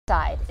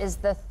Suicide is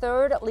the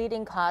third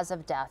leading cause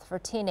of death for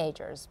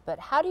teenagers. But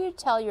how do you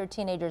tell your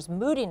teenager's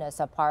moodiness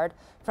apart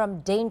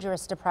from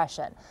dangerous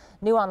depression?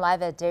 New on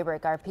Live at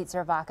Daybreak, our Pete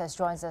Zervakis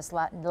joins us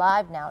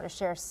live now to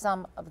share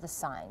some of the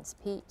signs.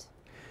 Pete.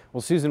 Well,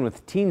 Susan,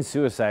 with teen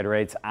suicide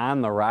rates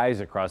on the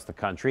rise across the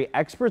country,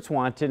 experts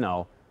want to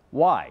know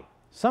why.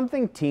 Some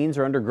think teens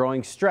are under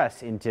growing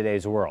stress in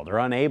today's world, or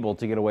unable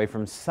to get away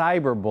from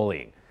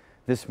cyberbullying.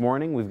 This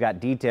morning, we've got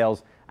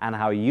details on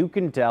how you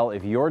can tell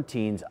if your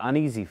teen's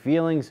uneasy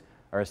feelings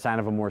are a sign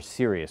of a more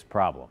serious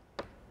problem.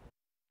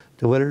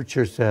 The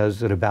literature says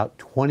that about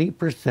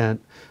 20%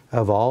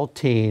 of all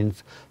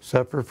teens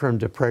suffer from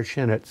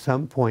depression at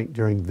some point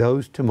during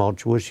those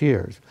tumultuous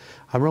years.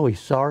 I'm really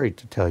sorry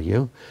to tell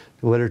you,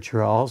 the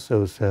literature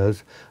also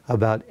says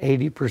about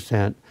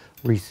 80%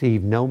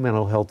 receive no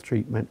mental health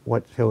treatment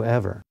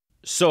whatsoever.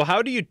 So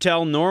how do you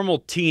tell normal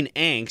teen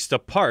angst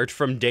apart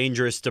from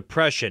dangerous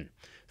depression?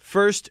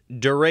 First,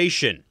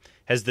 duration.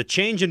 Has the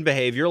change in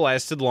behavior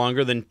lasted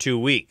longer than 2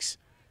 weeks?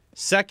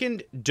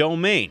 Second,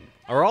 domain.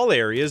 Are all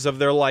areas of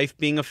their life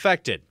being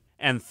affected?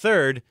 And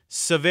third,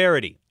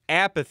 severity.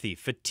 Apathy,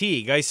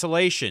 fatigue,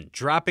 isolation,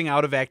 dropping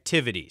out of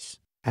activities.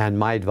 And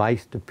my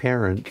advice to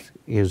parents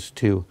is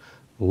to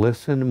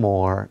listen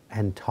more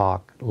and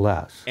talk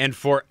less. And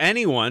for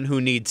anyone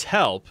who needs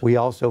help, we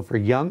also, for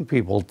young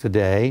people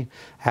today,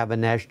 have a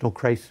national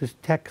crisis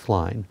text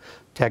line.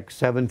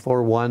 Text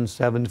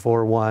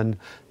 741-741,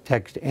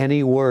 text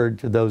any word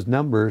to those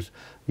numbers.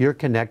 You're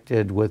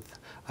connected with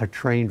a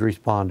trained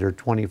responder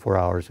 24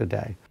 hours a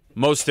day.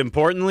 Most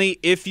importantly,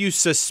 if you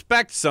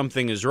suspect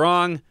something is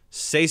wrong,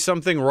 say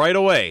something right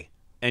away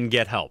and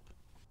get help.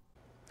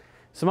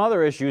 Some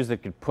other issues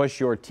that could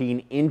push your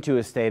teen into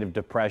a state of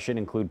depression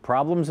include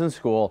problems in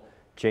school,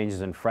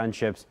 changes in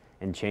friendships,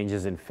 and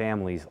changes in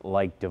families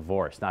like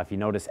divorce. Now, if you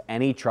notice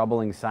any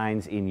troubling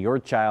signs in your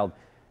child,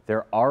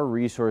 there are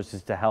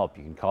resources to help.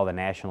 You can call the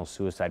National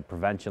Suicide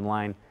Prevention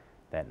Line.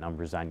 That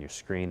number's on your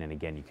screen. And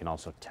again, you can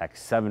also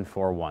text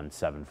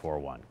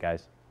 741-741.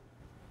 Guys?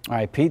 All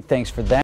right, Pete, thanks for that.